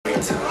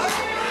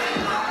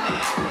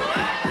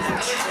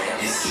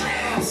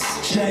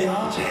Oh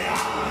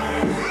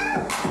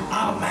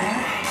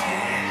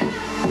man.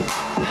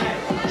 Hey,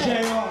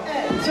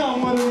 JR, tell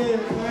them what it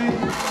is, man.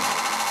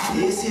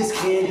 This is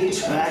candy,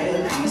 try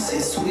a piece.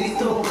 It's sweet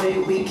the way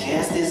we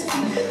cast this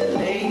beat.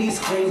 Ladies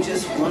claim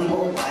just one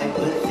more bite,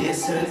 but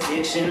this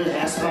addiction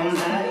lasts all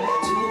night.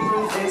 To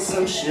prevent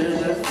some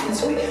sugar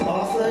fits, we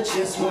offer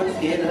just one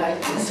hit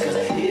like this. Cause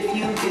if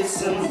you get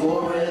some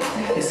more of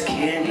this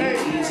candy,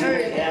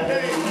 easy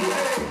calorie.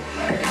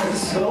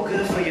 It's so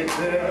good for your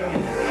girl,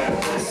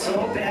 but it's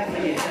so bad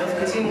for your health.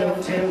 Cause you know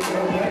damn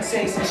girl what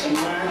takes that she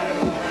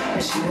mine,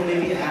 and she will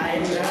leave you high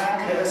and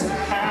dry. Cause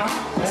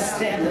I'm a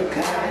stand-up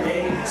guy.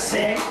 They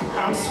say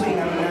I'm sweet,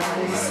 I'm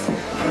nice,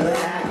 but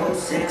I go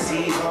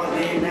sexy hard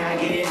when I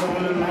get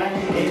on the mic.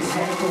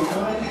 Example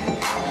one,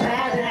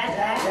 da da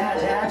da da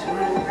da da.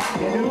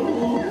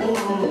 Ooh,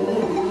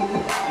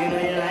 you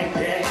know you like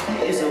that,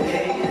 it's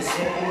okay, it's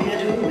something you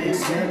do.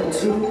 Example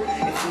two,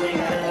 if you ain't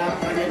got a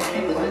lot on your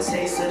name, one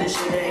taste of the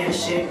sugar and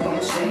shit gon'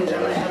 change.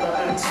 I'm a hella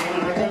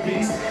untamed like a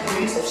beast.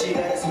 If she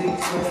got a sweet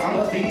tooth, I'm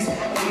a beast.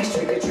 Beast,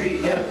 trick or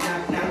treat, yep,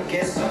 knock, knock,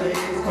 guess what it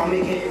is. Call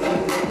me Kid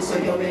Bang, so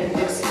your man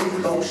gets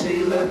sweet. Oh,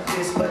 she look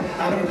this, but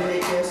I don't really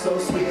care, so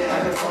sweet.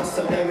 I can toss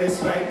up that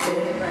wrist right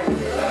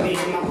there. Me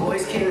and my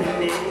boys killing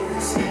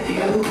this.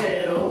 You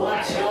better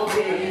watch your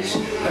bitch.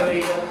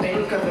 Hurry up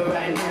and cover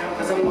right now,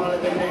 cause I'm all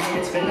up in the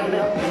hands, spinning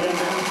up in the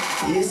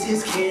mouth. This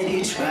is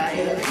candy, try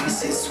a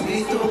piece. It's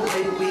sweet the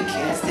way we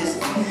cast this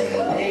beat.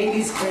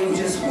 Ladies claim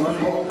just one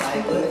more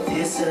bite, but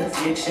this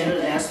addiction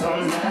lasts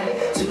all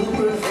night. To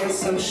prevent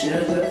some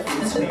sugar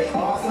fits, we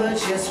offer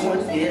just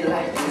one hit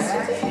like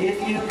this.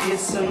 If you get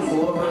some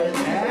more of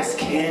this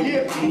candy,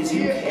 please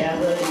you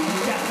calories.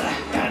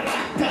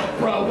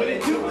 Bro, what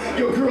it do?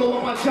 Your girl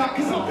on my jock,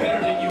 cause I'm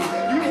better than you.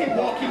 You can't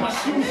walk in my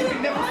shoes, you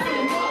can never fill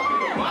them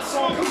up. My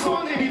song comes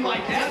on, they be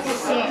like, that's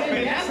what's up,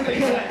 man, that's the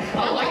cut.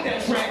 I like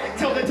that track.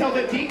 Tell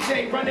the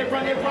DJ, run it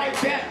right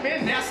back,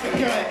 man, that's the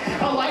cut.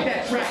 I like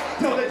that track.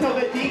 Tell the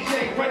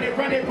DJ, run it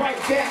right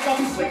back. I'll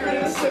be slicker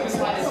than a slip and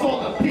slide, it's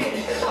all a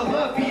bitch. I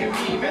love being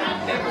me, man,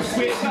 I never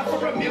switch. Not for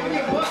 $1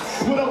 million,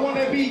 would I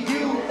wanna be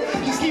you?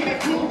 Just keep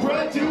it cool,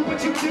 bruh, do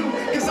what you do,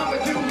 cause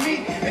I'ma do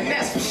me, and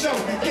that's for sure.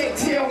 Can't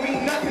tell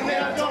me nothing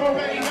that I don't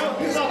already know,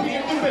 cause I'll be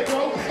through it,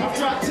 bro. I've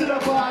dropped to the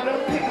bottom,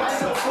 pick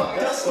myself up,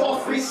 dust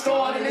off,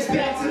 restart, and it's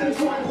back to the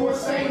drawing board,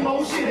 same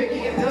old shit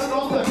again. Dust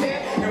off the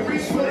pen and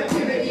reach for the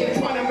pen again.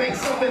 Trying to make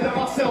something of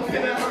myself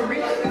in a hurry.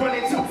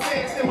 Running too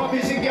fast and my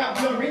vision got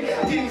blurry.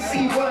 Didn't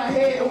see what I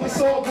had, only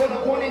saw what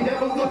I wanted.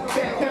 Never looked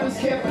back, I just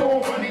kept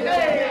on running.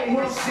 Hey,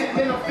 one shit,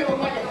 man, I'm feeling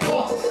like a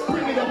boss.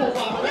 Bring me the whole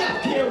bottle, I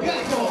don't care what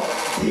it's all.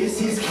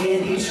 This is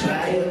candy,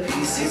 try a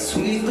piece. It's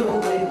sweet the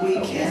way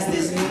we cast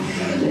this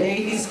beat.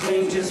 Ladies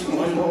claim just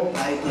one more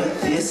bite,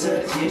 but this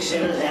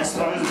addiction lasts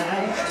all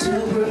night.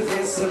 To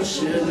prevent some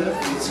sugar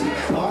fits, we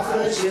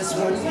offer just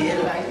one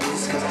hit like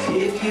this. Cause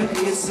if you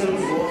get some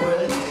more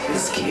of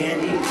this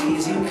candy,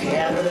 leaves you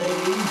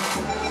calories.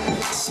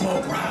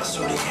 Smoke rise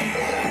through the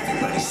air.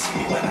 Everybody see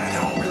me, but I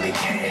don't really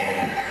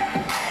care.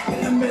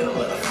 In the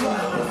middle of the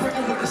flow,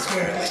 working with this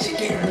girl, but she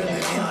get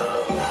really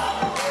low.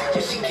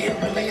 Yeah, she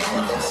get really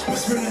close.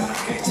 Whispering in my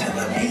ear,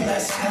 telling me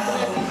let's go.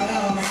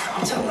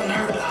 I'm telling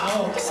her to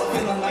hold, cause I'm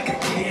feeling like a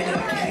kid in a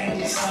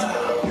candy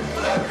store.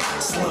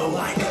 Slow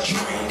like a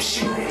dream,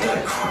 shooting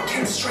the car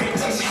came straight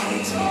to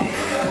me.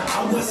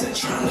 I wasn't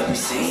trying to be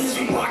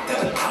seen. We walked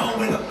out the door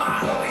with a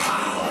bottle of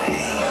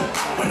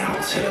went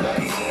out to the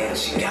beach.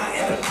 She got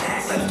in the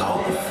back, left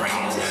all her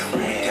friends.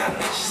 Ring got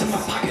bitches in my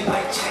pocket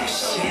like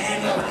chicks. She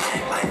hang on my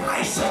neck like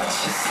ice on a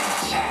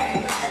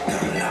chain.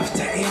 Good enough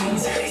to eat.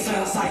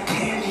 Smells like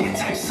candy, it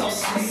tastes so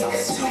sweet.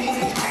 Too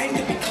many pain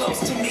to be close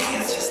to me.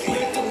 I just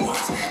licked her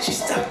once, she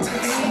stuck to me.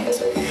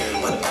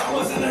 But that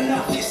wasn't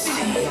enough, you see.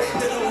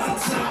 Did it one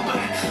time, but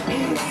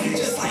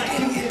just like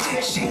any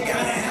addiction,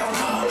 gotta have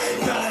more.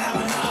 Gotta have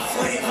enough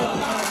flavor.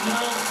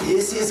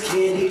 This is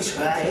candy,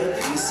 try a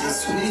piece. It's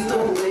sweet the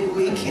way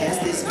we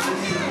cast this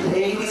beat.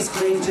 Ladies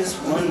claim just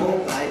one more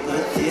bite,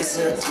 but this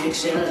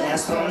addiction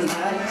lasts all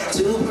night.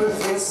 To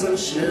prevent some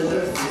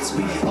sugar fits,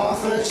 we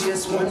offer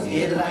just one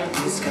hit like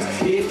this.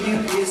 Cause if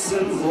you get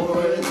some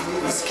more of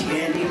this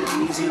candy,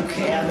 leaves you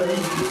calorie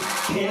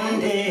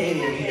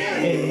candy.